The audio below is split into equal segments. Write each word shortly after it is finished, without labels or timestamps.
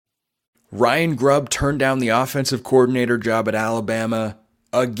Ryan Grubb turned down the offensive coordinator job at Alabama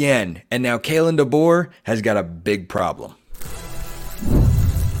again, and now Kalen DeBoer has got a big problem.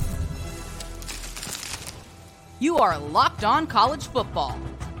 You are Locked On College Football,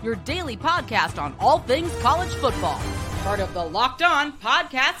 your daily podcast on all things college football. Part of the Locked On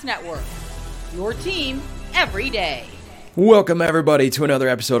Podcast Network, your team every day. Welcome, everybody, to another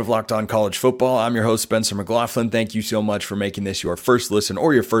episode of Locked On College Football. I'm your host, Spencer McLaughlin. Thank you so much for making this your first listen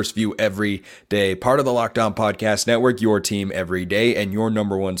or your first view every day. Part of the Locked On Podcast Network, your team every day, and your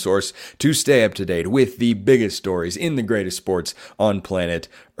number one source to stay up to date with the biggest stories in the greatest sports on planet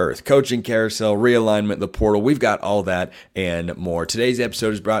Earth. Coaching carousel, realignment, the portal, we've got all that and more. Today's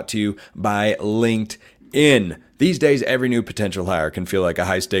episode is brought to you by LinkedIn. These days, every new potential hire can feel like a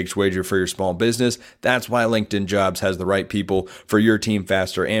high-stakes wager for your small business. That's why LinkedIn Jobs has the right people for your team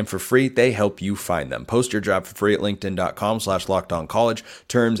faster and for free. They help you find them. Post your job for free at linkedin.com/lockedoncollege.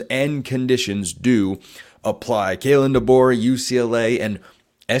 Terms and conditions do apply. Kalen DeBoer, UCLA, and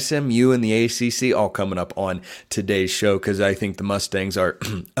SMU and the ACC all coming up on today's show because I think the Mustangs are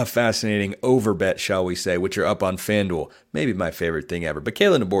a fascinating overbet, shall we say, which are up on FanDuel. Maybe my favorite thing ever, but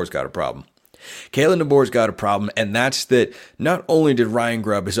Kalen DeBoer's got a problem. Kalen DeBoer's got a problem, and that's that not only did Ryan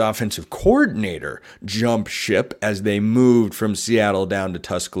Grubb, his offensive coordinator, jump ship as they moved from Seattle down to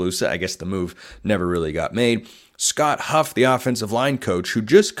Tuscaloosa. I guess the move never really got made. Scott Huff, the offensive line coach, who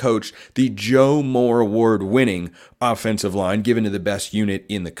just coached the Joe Moore Award-winning offensive line, given to the best unit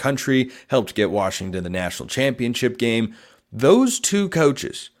in the country, helped get Washington the national championship game. Those two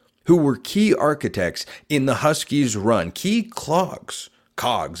coaches, who were key architects in the Huskies' run, key cogs,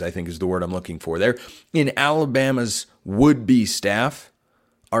 I think is the word I'm looking for there, in Alabama's would-be staff,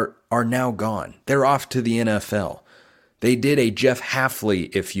 are now gone. They're off to the NFL. They did a Jeff Hafley,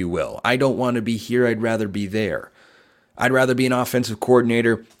 if you will. I don't want to be here, I'd rather be there. I'd rather be an offensive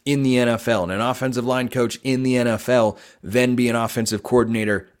coordinator in the NFL and an offensive line coach in the NFL than be an offensive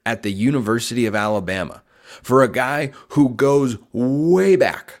coordinator at the University of Alabama. For a guy who goes way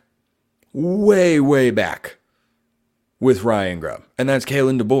back, way back, with Ryan Grubb, and that's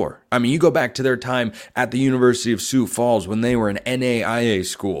Kalen DeBoer. I mean, you go back to their time at the University of Sioux Falls when they were an NAIA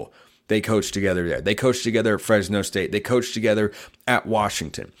school. They coached together there. They coached together at Fresno State. They coached together at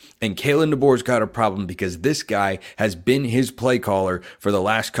Washington. And Kalen DeBoer's got a problem because this guy has been his play caller for the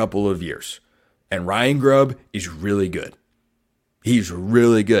last couple of years. And Ryan Grubb is really good. He's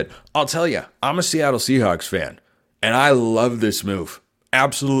really good. I'll tell you, I'm a Seattle Seahawks fan, and I love this move.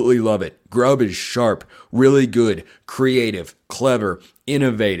 Absolutely love it. Grubb is sharp, really good, creative, clever,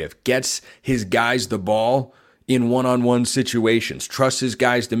 innovative, gets his guys the ball in one-on-one situations, trusts his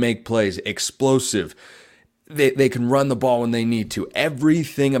guys to make plays, explosive. They can run the ball when they need to.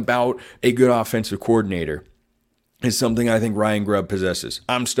 Everything about a good offensive coordinator is something I think Ryan Grubb possesses.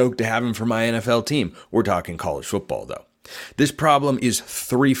 I'm stoked to have him for my NFL team. We're talking college football, though. This problem is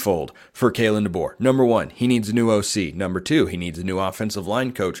threefold for Kalen DeBoer. Number one, he needs a new OC. Number two, he needs a new offensive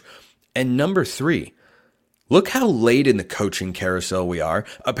line coach. And number three, look how late in the coaching carousel we are.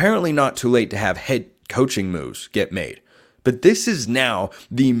 Apparently not too late to have head coaching moves get made. But this is now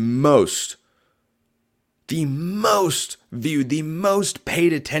the most viewed, the most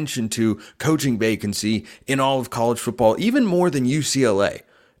paid attention to coaching vacancy in all of college football, even more than UCLA.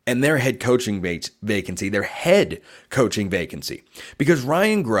 And their head coaching vacancy, because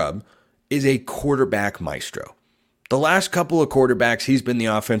Ryan Grubb is a quarterback maestro. The last couple of quarterbacks he's been the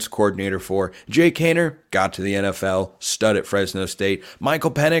offense coordinator for, Jake Haener got to the NFL, stud at Fresno State.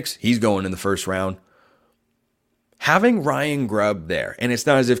 Michael Penix, he's going in the first round. Having Ryan Grubb there, and it's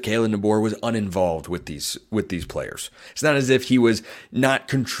not as if Kalen DeBoer was uninvolved with these players. It's not as if he was not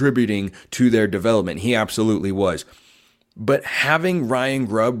contributing to their development. He absolutely was. But having Ryan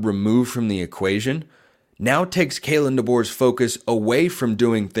Grubb removed from the equation now takes Kalen DeBoer's focus away from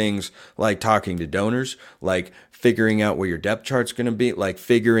doing things like talking to donors, like figuring out what your depth chart's going to be, like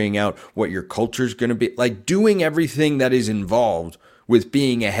figuring out what your culture's going to be, like doing everything that is involved with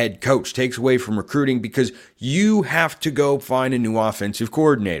being a head coach takes away from recruiting because you have to go find a new offensive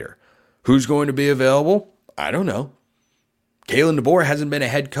coordinator. Who's going to be available? I don't know. Kalen DeBoer hasn't been a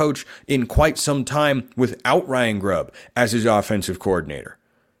head coach in quite some time without Ryan Grubb as his offensive coordinator.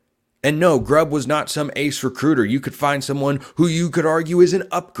 And no, Grubb was not some ace recruiter. You could find someone who you could argue is an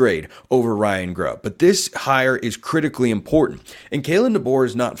upgrade over Ryan Grubb. But this hire is critically important. And Kalen DeBoer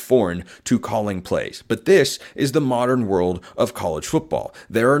is not foreign to calling plays. But this is the modern world of college football.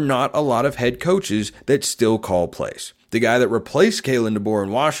 There are not a lot of head coaches that still call plays. The guy that replaced Kalen DeBoer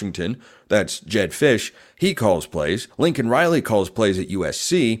in Washington, that's Jedd Fisch, he calls plays. Lincoln Riley calls plays at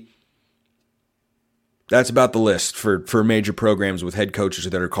USC. That's about the list for major programs with head coaches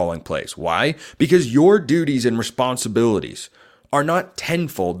that are calling plays. Why? Because your duties and responsibilities are not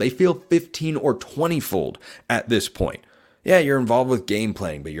tenfold. They feel 15 or 20-fold at this point. Yeah, you're involved with game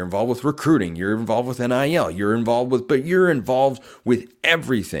planning, but you're involved with recruiting. You're involved with NIL. You're involved with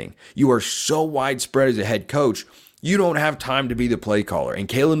everything. You are so widespread as a head coach, you don't have time to be the play caller. And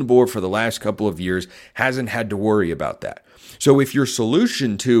Kalen DeBoer for the last couple of years hasn't had to worry about that. So if your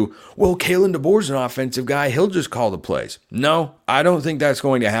solution to, well, Kalen DeBoer's an offensive guy, he'll just call the plays. No, I don't think that's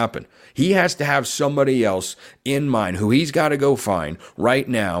going to happen. He has to have somebody else in mind who he's got to go find right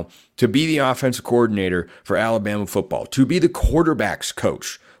now to be the offensive coordinator for Alabama football, to be the quarterback's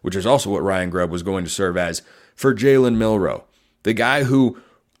coach, which is also what Ryan Grubb was going to serve as for Jalen Milroe, the guy who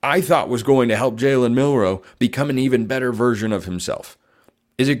I thought was going to help Jalen Milroe become an even better version of himself.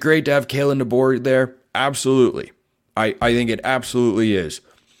 Is it great to have Kalen DeBoer there? Absolutely. I think it absolutely is.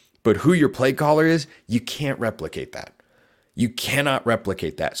 But who your play caller is, you can't replicate that. You cannot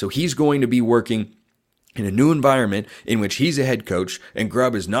replicate that. So he's going to be working in a new environment in which he's a head coach and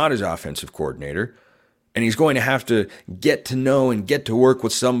Grubb is not his offensive coordinator. And he's going to have to get to know and get to work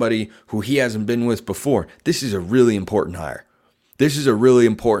with somebody who he hasn't been with before. This is a really important hire. This is a really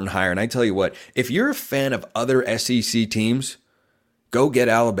important hire. And I tell you what, if you're a fan of other SEC teams, go get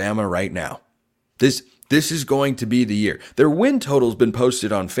Alabama right now. This is going to be the year. Their win total's been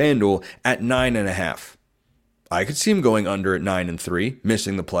posted on FanDuel at 9.5. I could see them going under at 9-3,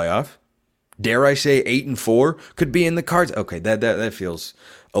 missing the playoff. Dare I say 8-4 could be in the cards? Okay, that feels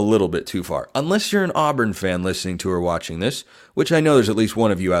a little bit too far. Unless you're an Auburn fan listening to or watching this, which I know there's at least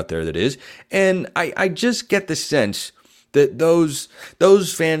one of you out there that is. And I just get the sense that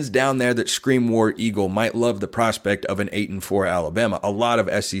those fans down there that scream War Eagle might love the prospect of an 8-4 Alabama. A lot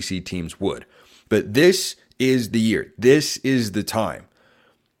of SEC teams would. But this is the year. This is the time.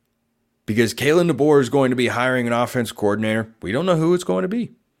 Because Kalen DeBoer is going to be hiring an offense coordinator. We don't know who it's going to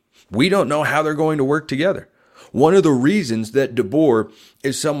be. We don't know how they're going to work together. One of the reasons that DeBoer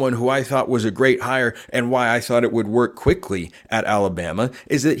is someone who I thought was a great hire and why I thought it would work quickly at Alabama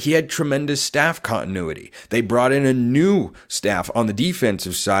is that he had tremendous staff continuity. They brought in a new staff on the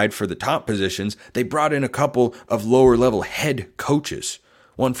defensive side for the top positions. They brought in a couple of lower level head coaches.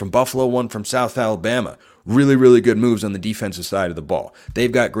 One from Buffalo, one from South Alabama. Really, really good moves on the defensive side of the ball.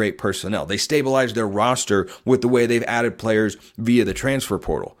 They've got great personnel. They stabilized their roster with the way they've added players via the transfer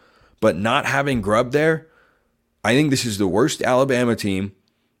portal. But not having Grubb there, I think this is the worst Alabama team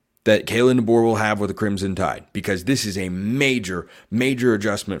that Kalen DeBoer will have with the Crimson Tide, because this is a major, major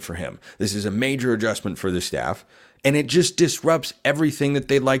adjustment for him. This is a major adjustment for the staff, and it just disrupts everything that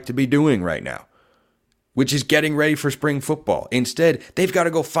they'd like to be doing right now, which is getting ready for spring football. Instead, they've got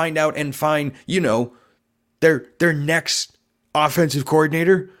to go find out and find, their next offensive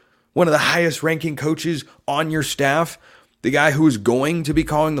coordinator, one of the highest ranking coaches on your staff, the guy who is going to be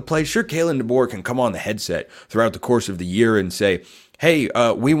calling the play. Sure, Kalen DeBoer can come on the headset throughout the course of the year and say, hey,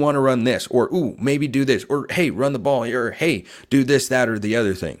 we want to run this, or, ooh, maybe do this, or, hey, run the ball here, or, hey, do this, that, or the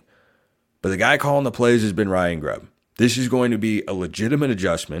other thing. But the guy calling the plays has been Ryan Grubb. This is going to be a legitimate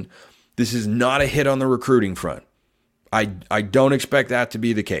adjustment. This is not a hit on the recruiting front. I don't expect that to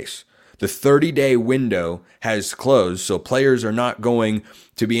be the case. The 30-day window has closed, so players are not going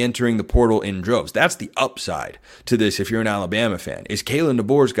to be entering the portal in droves. That's the upside to this if you're an Alabama fan, is Kalen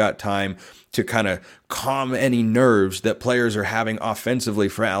DeBoer's got time to kind of calm any nerves that players are having offensively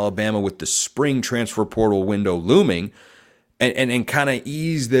for Alabama with the spring transfer portal window looming, and kind of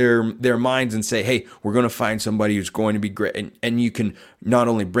ease their minds and say, hey, we're going to find somebody who's going to be great. And you can not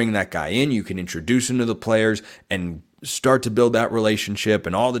only bring that guy in, you can introduce him to the players and start to build that relationship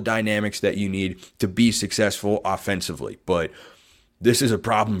and all the dynamics that you need to be successful offensively. But this is a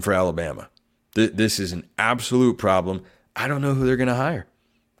problem for Alabama. This is an absolute problem. I don't know who they're going to hire.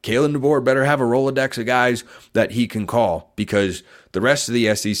 Kalen DeBoer better have a Rolodex of guys that he can call, because the rest of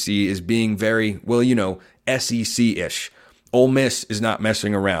the SEC is being very, SEC-ish. Ole Miss is not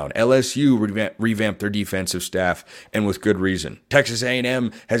messing around. LSU revamped their defensive staff, and with good reason. Texas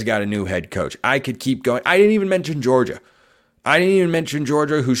A&M has got a new head coach. I could keep going. I didn't even mention Georgia.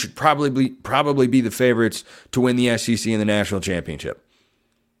 Who should probably be the favorites to win the SEC and the national championship.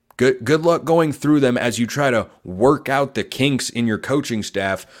 Good luck going through them as you try to work out the kinks in your coaching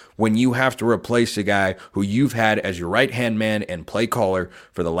staff when you have to replace a guy who you've had as your right-hand man and play caller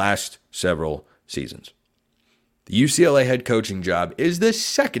for the last several seasons. The UCLA head coaching job is the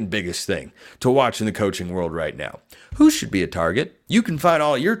second biggest thing to watch in the coaching world right now. Who should be a target? You can find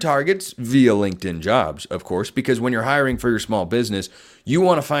all your targets via LinkedIn Jobs, of course, because when you're hiring for your small business, you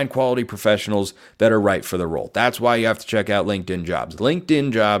want to find quality professionals that are right for the role. That's why you have to check out LinkedIn Jobs.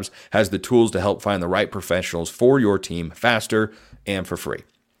 LinkedIn Jobs has the tools to help find the right professionals for your team faster and for free.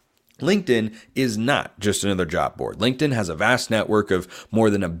 LinkedIn is not just another job board. LinkedIn has a vast network of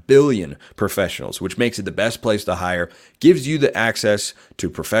more than 1 billion professionals, which makes it the best place to hire, gives you the access to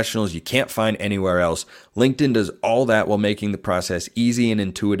professionals you can't find anywhere else. LinkedIn does all that while making the process easy and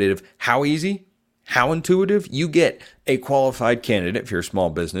intuitive. How easy? How intuitive? You get a qualified candidate for your small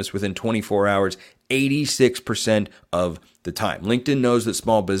business within 24 hours, 86% of the time. LinkedIn knows that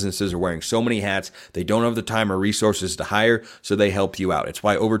small businesses are wearing so many hats, they don't have the time or resources to hire, so they help you out. It's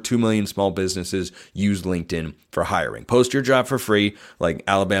why over 2 million small businesses use LinkedIn for hiring. Post your job for free, like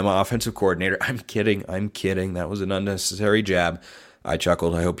Alabama offensive coordinator. I'm kidding. That was an unnecessary jab. I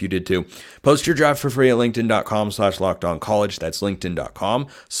chuckled. I hope you did too. Post your job for free at linkedin.com/lockedoncollege. That's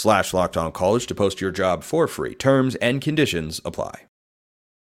linkedin.com/lockedoncollege to post your job for free. Terms and conditions apply.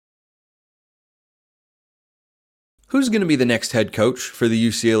 Who's going to be the next head coach for the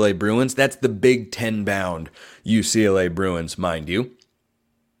UCLA Bruins? That's the Big Ten-bound UCLA Bruins, mind you.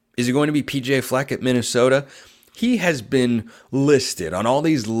 Is it going to be PJ Fleck at Minnesota? He has been listed on all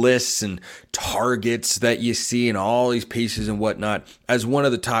these lists and targets that you see in all these pieces and whatnot as one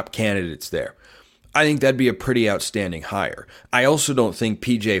of the top candidates there. I think that'd be a pretty outstanding hire. I also don't think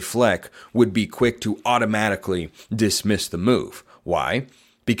PJ Fleck would be quick to automatically dismiss the move. Why?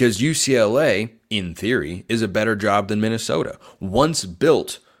 Because UCLA, in theory, is a better job than Minnesota. Once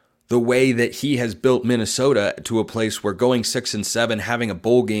built the way that he has built Minnesota to a place where going 6-7, having a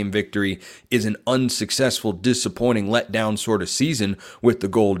bowl game victory is an unsuccessful, disappointing, letdown sort of season with the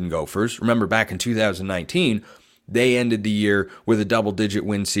Golden Gophers. Remember back in 2019, they ended the year with a double-digit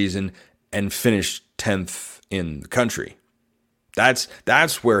win season and finished 10th in the country. That's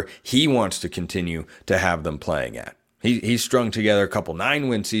where he wants to continue to have them playing at. He strung together a couple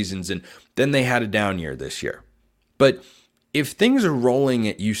 9-win seasons, and then they had a down year this year. But if things are rolling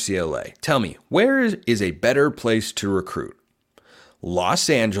at UCLA, tell me, where is a better place to recruit? Los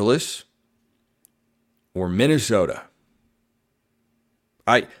Angeles or Minnesota?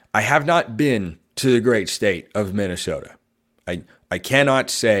 I have not been to the great state of Minnesota. I cannot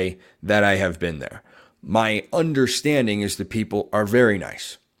say that I have been there. My understanding is the people are very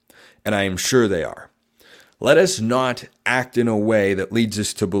nice, and I am sure they are. Let us not act in a way that leads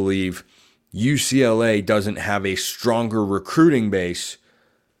us to believe UCLA doesn't have a stronger recruiting base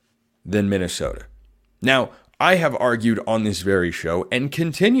than Minnesota. Now, I have argued on this very show and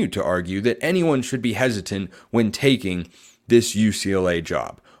continue to argue that anyone should be hesitant when taking this UCLA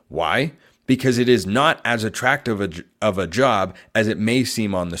job. Why? Because it is not as attractive of a job as it may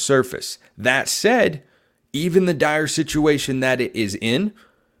seem on the surface. That said, even the dire situation that it is in,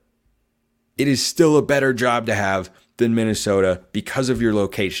 it is still a better job to have than Minnesota because of your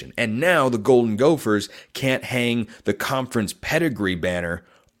location. And now the Golden Gophers can't hang the conference pedigree banner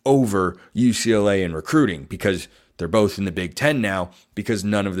over UCLA in recruiting because they're both in the Big Ten now, because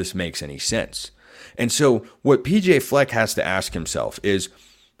none of this makes any sense. And so what PJ Fleck has to ask himself is,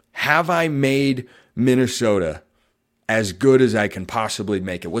 have I made Minnesota as good as I can possibly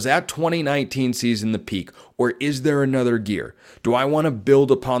make it? Was that 2019 season the peak, or is there another gear? Do I want to build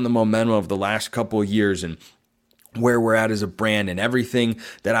upon the momentum of the last couple of years and where we're at as a brand and everything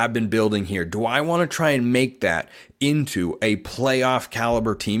that I've been building here? Do I want to try and make that into a playoff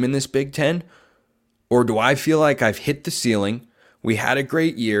caliber team in this Big Ten? Or do I feel like I've hit the ceiling? We had a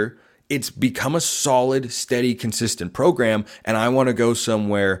great year. It's become a solid, steady, consistent program, and I want to go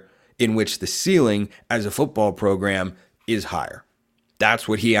somewhere in which the ceiling as a football program is higher. That's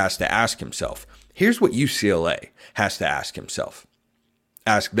what he has to ask himself. Here's what UCLA has to ask themselves,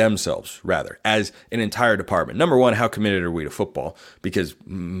 as an entire department. Number one, how committed are we to football? Because,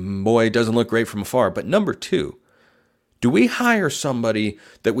 boy, it doesn't look great from afar. But number two, do we hire somebody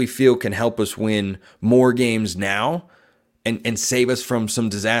that we feel can help us win more games now and save us from some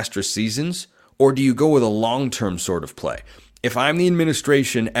disastrous seasons? Or do you go with a long-term sort of play? If I'm the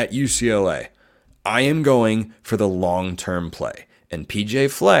administration at UCLA, I am going for the long-term play. And PJ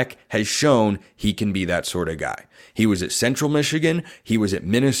Fleck has shown he can be that sort of guy. He was at Central Michigan. He was at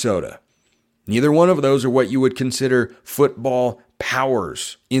Minnesota. Neither one of those are what you would consider football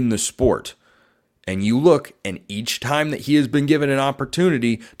powers in the sport. And you look, and each time that he has been given an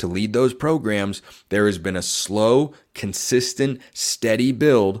opportunity to lead those programs, there has been a slow, consistent, steady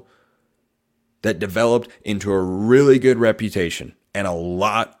build that developed into a really good reputation and a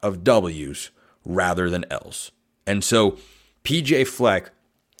lot of W's rather than L's. And so PJ Fleck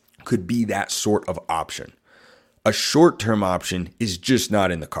could be that sort of option. A short-term option is just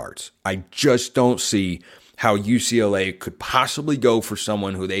not in the cards. I just don't see how UCLA could possibly go for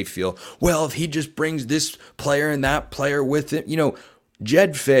someone who they feel, well, if he just brings this player and that player with him,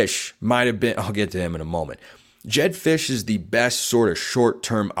 Jedd Fisch might have been, I'll get to him in a moment. Jedd Fisch is the best sort of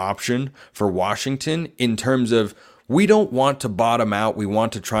short-term option for Washington in terms of we don't want to bottom out. We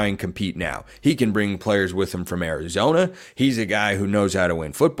want to try and compete now. He can bring players with him from Arizona. He's a guy who knows how to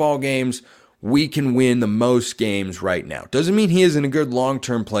win football games. We can win the most games right now. Doesn't mean he isn't a good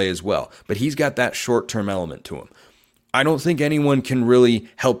long-term play as well, but he's got that short-term element to him. I don't think anyone can really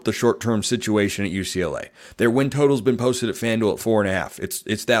help the short-term situation at UCLA. Their win total's been posted at FanDuel at 4.5.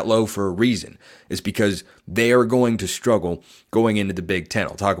 It's that low for a reason. It's because they are going to struggle going into the Big Ten.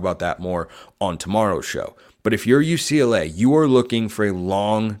 I'll talk about that more on tomorrow's show. But if you're UCLA, you are looking for a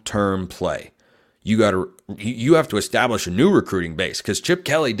long-term play. You have to establish a new recruiting base because Chip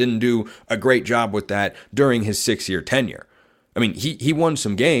Kelly didn't do a great job with that during his 6-year tenure. I mean, he won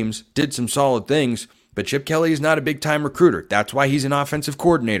some games, did some solid things, but Chip Kelly is not a big-time recruiter. That's why he's an offensive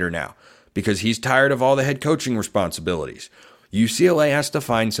coordinator now, because he's tired of all the head coaching responsibilities. UCLA has to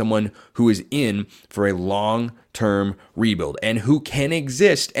find someone who is in for a long-term rebuild and who can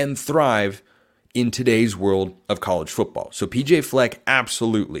exist and thrive in today's world of college football. So PJ Fleck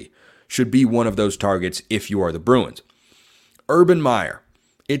absolutely should be one of those targets if you are the Bruins. Urban Meyer.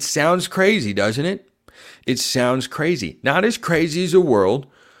 It sounds crazy, doesn't it? It sounds crazy. Not as crazy as a world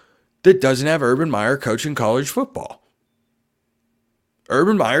that doesn't have Urban Meyer coaching college football.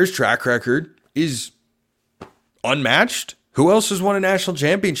 Urban Meyer's track record is unmatched. Who else has won a national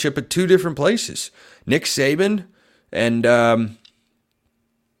championship at 2 different places? Nick Saban and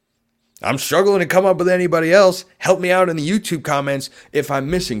I'm struggling to come up with anybody else. Help me out in the YouTube comments if I'm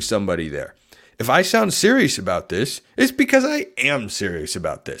missing somebody there. If I sound serious about this, it's because I am serious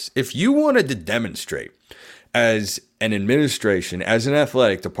about this. If you wanted to demonstrate as an administration, as an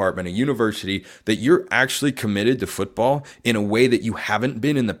athletic department, a university, that you're actually committed to football in a way that you haven't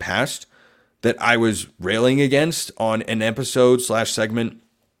been in the past, that I was railing against on an episode/segment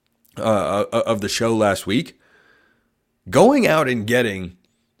of the show last week, going out and getting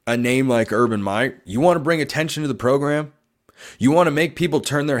a name like Urban Meyer, you want to bring attention to the program? You want to make people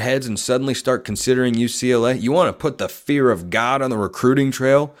turn their heads and suddenly start considering UCLA? You want to put the fear of God on the recruiting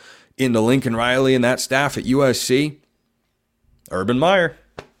trail into Lincoln Riley and that staff at USC? Urban Meyer.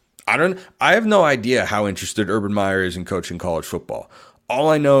 I have no idea how interested Urban Meyer is in coaching college football. All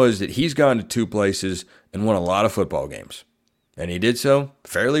I know is that he's gone to 2 places and won a lot of football games. And he did so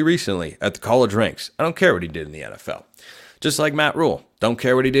fairly recently at the college ranks. I don't care what he did in the NFL. Just like Matt Rule. Don't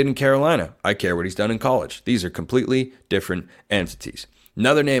care what he did in Carolina. I care what he's done in college. These are completely different entities.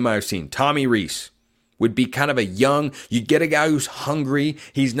 Another name I've seen, Tommy Rees, would be kind of a young, you get a guy who's hungry.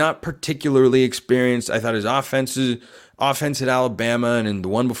 He's not particularly experienced. I thought his offense at Alabama and in the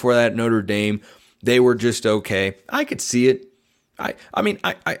one before that at Notre Dame, they were just okay. I could see it.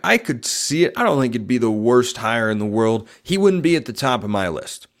 I could see it. I don't think it'd be the worst hire in the world. He wouldn't be at the top of my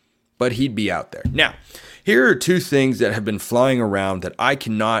list, but he'd be out there. Now, here are 2 things that have been flying around that I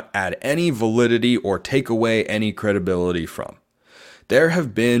cannot add any validity or take away any credibility from. There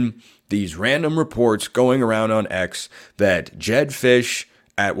have been these random reports going around on X that Jedd Fisch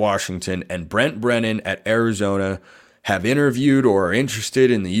at Washington and Brent Brennan at Arizona have interviewed or are interested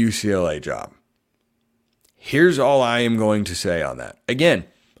in the UCLA job. Here's all I am going to say on that. Again,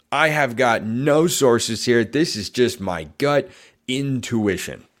 I have got no sources here. This is just my gut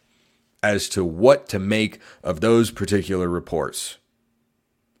intuition as to what to make of those particular reports.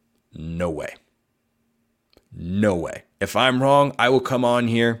 No way. No way. If I'm wrong, I will come on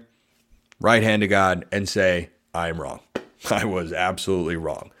here, right hand to God, and say, I'm wrong. I was absolutely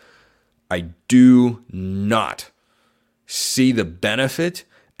wrong. I do not see the benefit,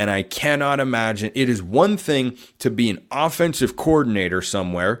 and I cannot imagine. It is one thing to be an offensive coordinator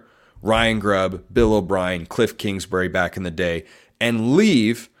somewhere, Ryan Grubb, Bill O'Brien, Cliff Kingsbury back in the day, and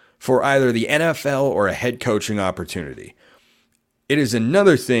leave for either the NFL or a head coaching opportunity. It is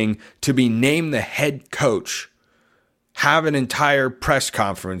another thing to be named the head coach, have an entire press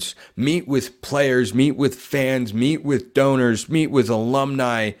conference, meet with players, meet with fans, meet with donors, meet with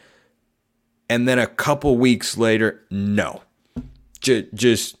alumni, and then a couple weeks later, no.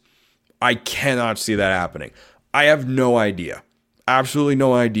 Just, I cannot see that happening. I have no idea, absolutely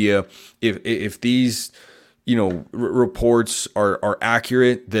no idea if these reports are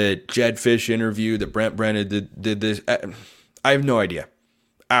accurate, that Jedd Fisch interview, that Brent Brennan did this. I have no idea.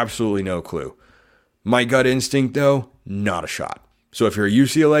 Absolutely no clue. My gut instinct, though, not a shot. So if you're a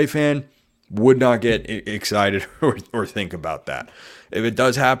UCLA fan, Would not get excited or think about that. If it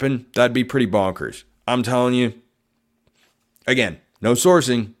does happen, that'd be pretty bonkers. I'm telling you, again, no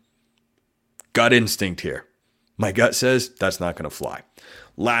sourcing, gut instinct here. My gut says that's not going to fly.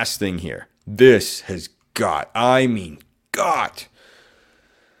 Last thing here. This has got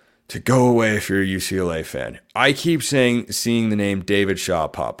to go away if you're a UCLA fan. I keep seeing the name David Shaw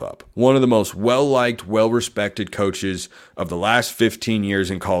pop up. One of the most well-liked, well-respected coaches of the last 15 years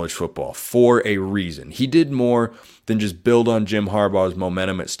in college football for a reason. He did more than just build on Jim Harbaugh's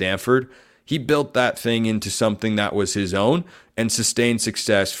momentum at Stanford. He built that thing into something that was his own and sustained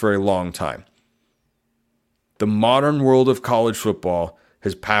success for a long time. The modern world of college football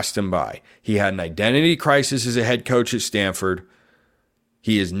has passed him by. He had an identity crisis as a head coach at Stanford.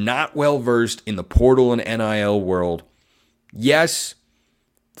 He is not well versed in the portal and NIL world. Yes,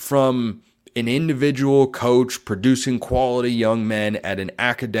 from an individual coach producing quality young men at an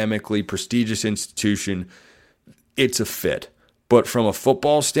academically prestigious institution, it's a fit. But from a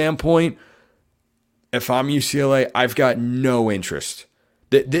football standpoint, if I'm UCLA, I've got no interest.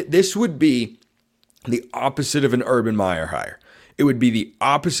 This would be the opposite of an Urban Meyer hire. It would be the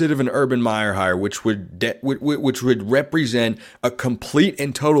opposite of an Urban Meyer hire, which would represent a complete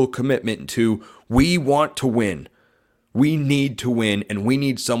and total commitment to, we want to win. We need to win, and we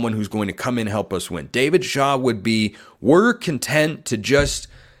need someone who's going to come in and help us win. David Shaw would be, we're content to just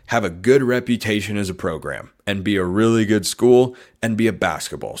have a good reputation as a program and be a really good school and be a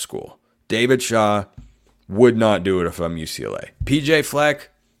basketball school. David Shaw would not do it if I'm UCLA. PJ Fleck,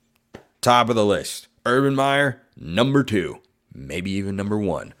 top of the list. Urban Meyer, number 2. Maybe even number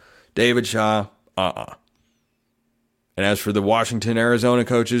 1. David Shaw, And as for the Washington, Arizona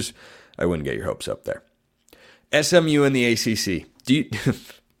coaches, I wouldn't get your hopes up there. SMU and the ACC.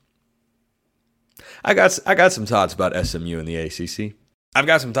 I got some thoughts about SMU and the ACC. I've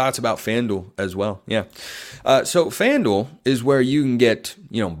got some thoughts about FanDuel as well. Yeah. So FanDuel is where you can get,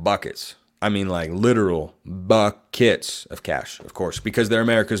 buckets. I mean, like literal buckets of cash, of course, because they're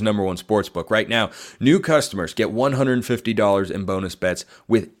America's number 1 sports book. Right now, new customers get $150 in bonus bets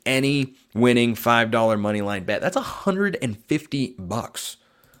with any winning $5 money line bet. That's $150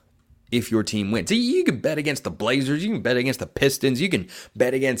 if your team wins. So you can bet against the Blazers, you can bet against the Pistons, you can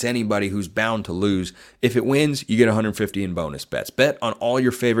bet against anybody who's bound to lose. If it wins, you get $150 in bonus bets. Bet on all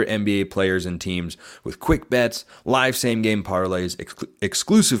your favorite NBA players and teams with quick bets, live same-game parlays,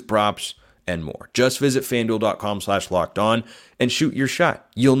 exclusive props, and more. Just visit FanDuel.com/lockedon and shoot your shot.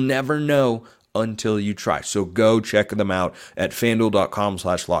 You'll never know until you try. So go check them out at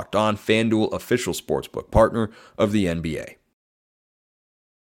FanDuel.com/lockedon. FanDuel, official sportsbook partner of the NBA.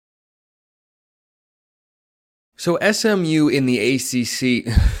 So SMU in the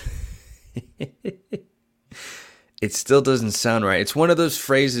ACC, it still doesn't sound right. It's one of those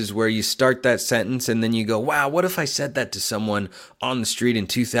phrases where you start that sentence and then you go, wow, what if I said that to someone on the street in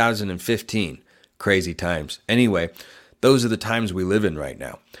 2015? Crazy times. Anyway, those are the times we live in right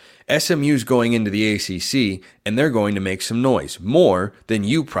now. SMU's going into the ACC, and they're going to make some noise, more than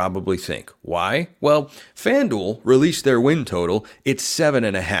you probably think. Why? Well, FanDuel released their win total. It's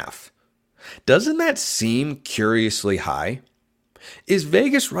 7.5. Doesn't that seem curiously high? Is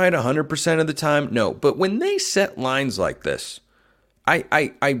Vegas right 100% of the time? No, but when they set lines like this, I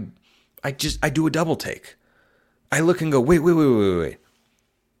do a double take. I look and go, wait.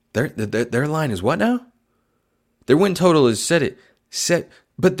 Their line is what now? Their win total is set,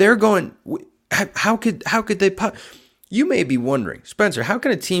 but they're going. How could they? You may be wondering, Spencer, how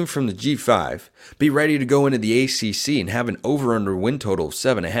can a team from the G5 be ready to go into the ACC and have an over-under win total of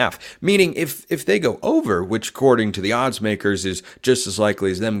 7.5? Meaning, if they go over, which according to the odds makers is just as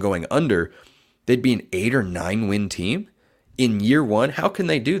likely as them going under, they'd be an 8 or 9 win team in year 1. How can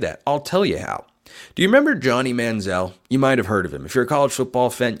they do that? I'll tell you how. Do you remember Johnny Manziel? You might have heard of him. If you're a college football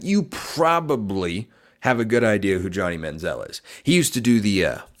fan, you probably have a good idea who Johnny Manziel is. He used to do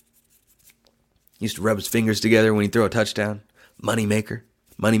used to rub his fingers together when he'd throw a touchdown. Money maker.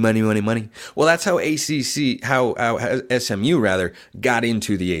 Money. Well, that's how SMU got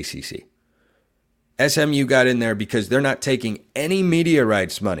into the ACC. SMU got in there because they're not taking any media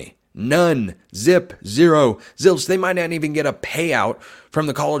rights money. None. Zip. Zero. Zilch. They might not even get a payout from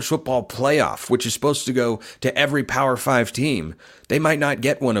the college football playoff, which is supposed to go to every Power 5 team. They might not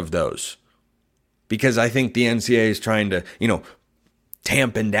get one of those because I think the NCAA is trying to,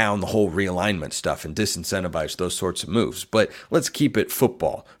 tamping down the whole realignment stuff and disincentivize those sorts of moves. But let's keep it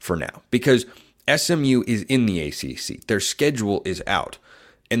football for now because SMU is in the ACC. Their schedule is out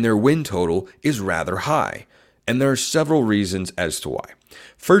and their win total is rather high. And there are several reasons as to why.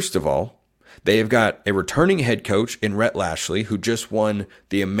 First of all, They have got a returning head coach in Rhett Lashley, who just won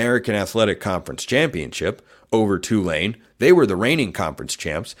the American Athletic Conference Championship over Tulane. They were the reigning conference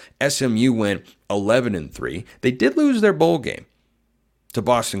champs. SMU went 11-3. They did lose their bowl game to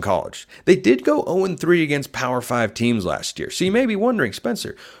Boston College. They did go 0-3 against Power 5 teams last year. So you may be wondering,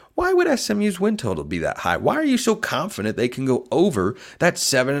 Spencer, why would SMU's win total be that high? Why are you so confident they can go over that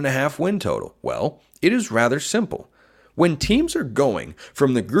 7.5 win total? Well, it is rather simple. When teams are going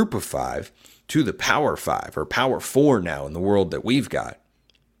from the group of 5 to the Power 5 or Power 4 now in the world that we've got,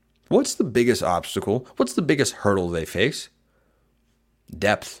 what's the biggest obstacle? What's the biggest hurdle they face?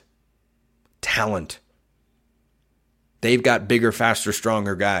 Depth, talent. They've got bigger, faster,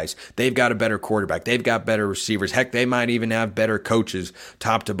 stronger guys. They've got a better quarterback. They've got better receivers. Heck, they might even have better coaches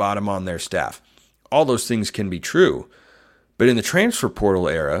top to bottom on their staff. All those things can be true. But in the transfer portal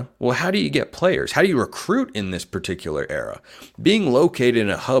era, well, how do you get players? How do you recruit in this particular era? Being located in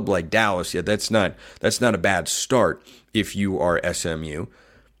a hub like Dallas, yeah, that's not a bad start if you are SMU.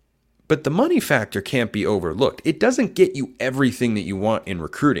 But the money factor can't be overlooked. It doesn't get you everything that you want in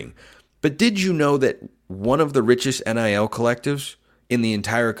recruiting. But did you know that one of the richest NIL collectives in the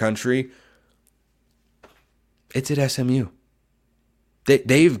entire country, it's at SMU?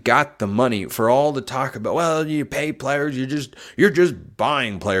 They've got the money for all the talk about, well, you pay players, you're just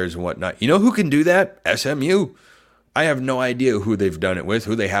buying players and whatnot. You know who can do that? SMU. I have no idea who they've done it with,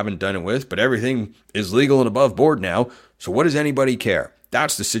 who they haven't done it with, but everything is legal and above board now. So what does anybody care?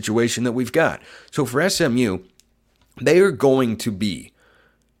 That's the situation that we've got. So for SMU, they are going to be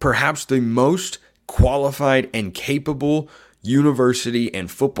perhaps the most qualified and capable university and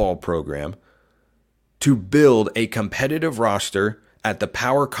football program to build a competitive roster at the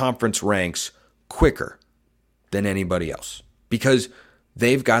power conference ranks quicker than anybody else because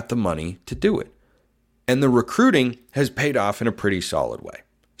they've got the money to do it. And the recruiting has paid off in a pretty solid way.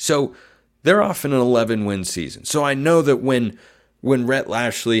 So they're off in an 11-win season. So I know that when Rhett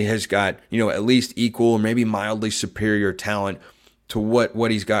Lashley has got, at least equal or maybe mildly superior talent to what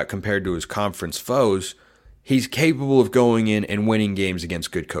he's got compared to his conference foes, he's capable of going in and winning games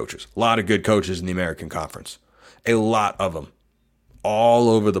against good coaches. A lot of good coaches in the American Conference. A lot of them. All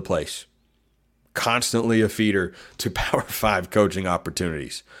over the place. Constantly a feeder to Power 5 coaching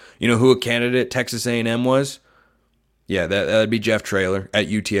opportunities. You know who a candidate Texas A&M was? Yeah, that'd be Jeff Traylor at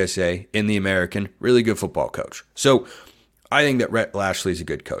UTSA in the American. Really good football coach. So I think that Rhett Lashley's a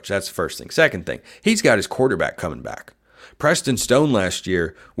good coach. That's the first thing. Second thing, he's got his quarterback coming back. Preston Stone last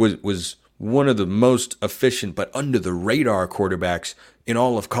year was one of the most efficient but under the radar quarterbacks in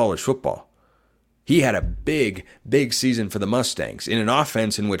all of college football. He had a big, big season for the Mustangs in an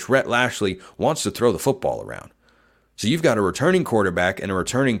offense in which Rhett Lashley wants to throw the football around. So you've got a returning quarterback and a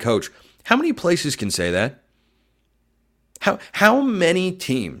returning coach. How many places can say that? How many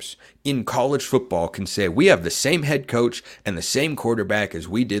teams in college football can say we have the same head coach and the same quarterback as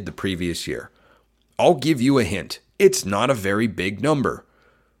we did the previous year? I'll give you a hint. It's not a very big number.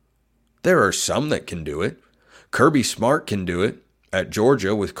 There are some that can do it. Kirby Smart can do it at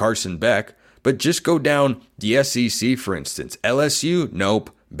Georgia with Carson Beck. But just go down the SEC, for instance. LSU? Nope.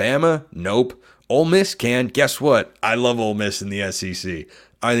 Bama? Nope. Ole Miss can. Guess what? I love Ole Miss in the SEC.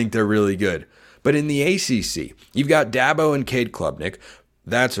 I think they're really good. But in the ACC, you've got Dabo and Cade Klubnik.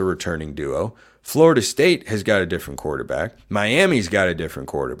 That's a returning duo. Florida State has got a different quarterback. Miami's got a different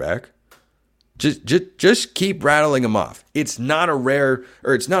quarterback. Just keep rattling them off. It's not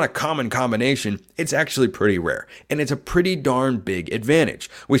it's not a common combination. It's actually pretty rare. And it's a pretty darn big advantage.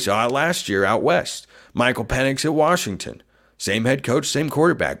 We saw it last year out west. Michael Penix at Washington. Same head coach, same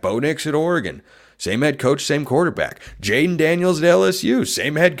quarterback. Bo Nix at Oregon. Same head coach, same quarterback. Jaden Daniels at LSU.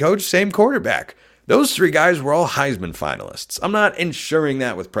 Same head coach, same quarterback. Those three guys were all Heisman finalists. I'm not ensuring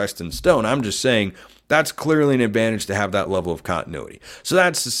that with Preston Stone. I'm just saying that's clearly an advantage to have that level of continuity. So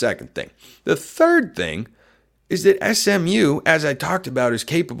that's the second thing. The third thing is that SMU, as I talked about, is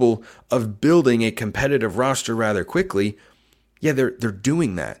capable of building a competitive roster rather quickly. Yeah, they're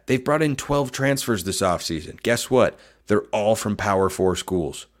doing that. They've brought in 12 transfers this offseason. Guess what? They're all from Power 4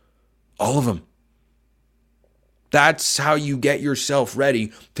 schools. All of them. That's how you get yourself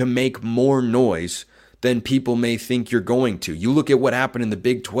ready to make more noise than people may think you're going to. You look at what happened in the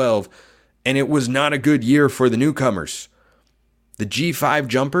Big 12, and it was not a good year for the newcomers. The G5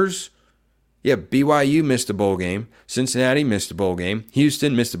 jumpers, yeah, BYU missed a bowl game. Cincinnati missed a bowl game.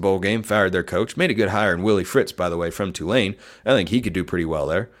 Houston missed a bowl game, fired their coach. Made a good hire in Willie Fritz, by the way, from Tulane. I think he could do pretty well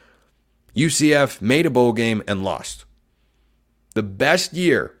there. UCF made a bowl game and lost. The best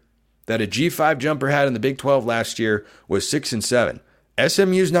year that a G5 jumper had in the Big 12 last year was 6-7.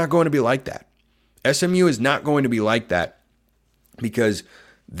 SMU is not going to be like that. SMU is not going to be like that because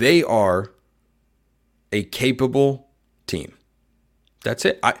they are a capable team. That's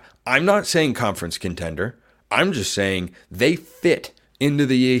it. I'm not saying conference contender. I'm just saying they fit into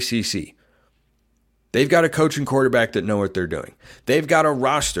the ACC. They've got a coach and quarterback that know what they're doing. They've got a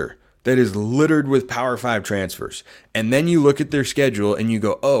roster that is littered with Power 5 transfers. And then you look at their schedule and you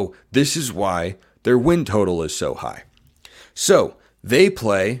go, oh, this is why their win total is so high. So they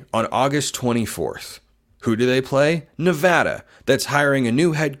play on August 24th. Who do they play? Nevada. That's hiring a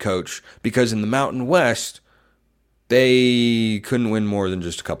new head coach because in the Mountain West, they couldn't win more than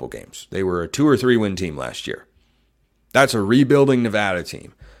just a couple games. They were a 2 or 3 win team last year. That's a rebuilding Nevada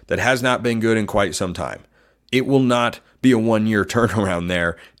team that has not been good in quite some time. It will not be a 1-year turnaround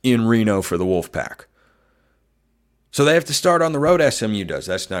there in Reno for the Wolfpack. So they have to start on the road. SMU does.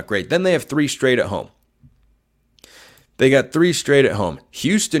 That's not great. Then they have 3 straight at home. They got 3 straight at home.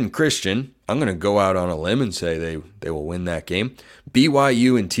 Houston Christian, I'm going to go out on a limb and say they will win that game.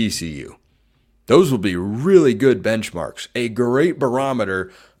 BYU and TCU. Those will be really good benchmarks. A great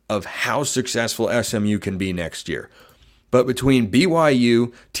barometer of how successful SMU can be next year. But between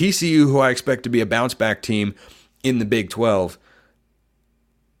BYU, TCU, who I expect to be a bounce-back team in the Big 12,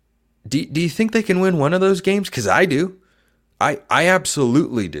 do you think they can win one of those games? Because I do. I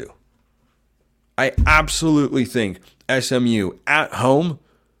absolutely do. I absolutely think SMU at home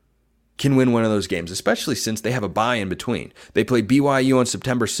can win one of those games, especially since they have a bye in between. They play BYU on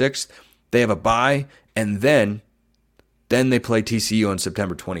September 6th. They have a bye, and then they play TCU on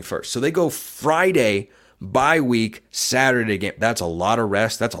September 21st. So they go Friday, bye week, Saturday game. That's a lot of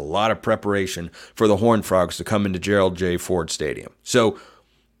rest. That's a lot of preparation for the Horned Frogs to come into Gerald J. Ford Stadium. So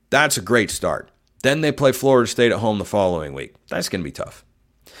that's a great start. Then they play Florida State at home the following week. That's going to be tough.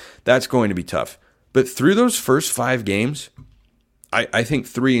 That's going to be tough. But through those first 5 games, I think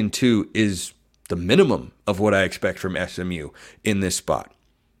 3-2 is the minimum of what I expect from SMU in this spot.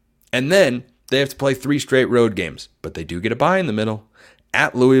 And then they have to play 3 straight road games, but they do get a bye in the middle.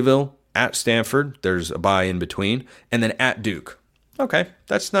 At Louisville, at Stanford, there's a bye in between, and then at Duke. Okay,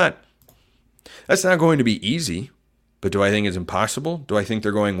 that's not going to be easy, but do I think it's impossible? Do I think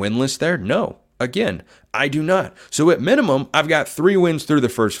they're going winless there? No. Again, I do not. So at minimum, I've got 3 wins through the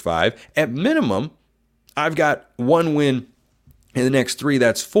first 5. At minimum, I've got 1 win in the next 3.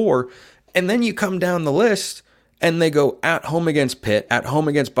 That's 4. And then you come down the list, and they go at home against Pitt, at home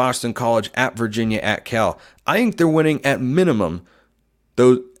against Boston College, at Virginia, at Cal. I think they're winning at minimum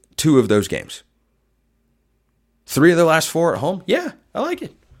those 2 of those games. 3 of the last 4 at home? Yeah, I like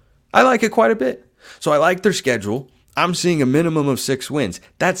it. I like it quite a bit. So I like their schedule. I'm seeing a minimum of 6 wins.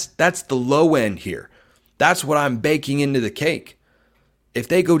 That's the low end here. That's what I'm baking into the cake. If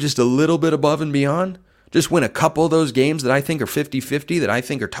they go just a little bit above and beyond, just win a couple of those games that I think are 50-50, that I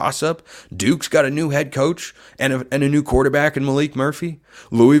think are toss-up. Duke's got a new head coach and a new quarterback in Malik Murphy.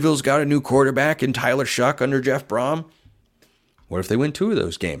 Louisville's got a new quarterback in Tyler Shuck under Jeff Brom. What if they win 2 of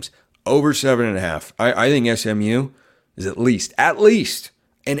those games? Over 7.5. I think SMU is at least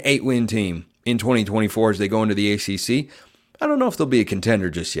an 8-win team in 2024 as they go into the ACC. I don't know if they'll be a contender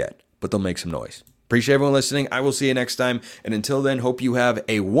just yet, but they'll make some noise. Appreciate everyone listening. I will see you next time. And until then, hope you have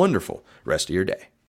a wonderful rest of your day.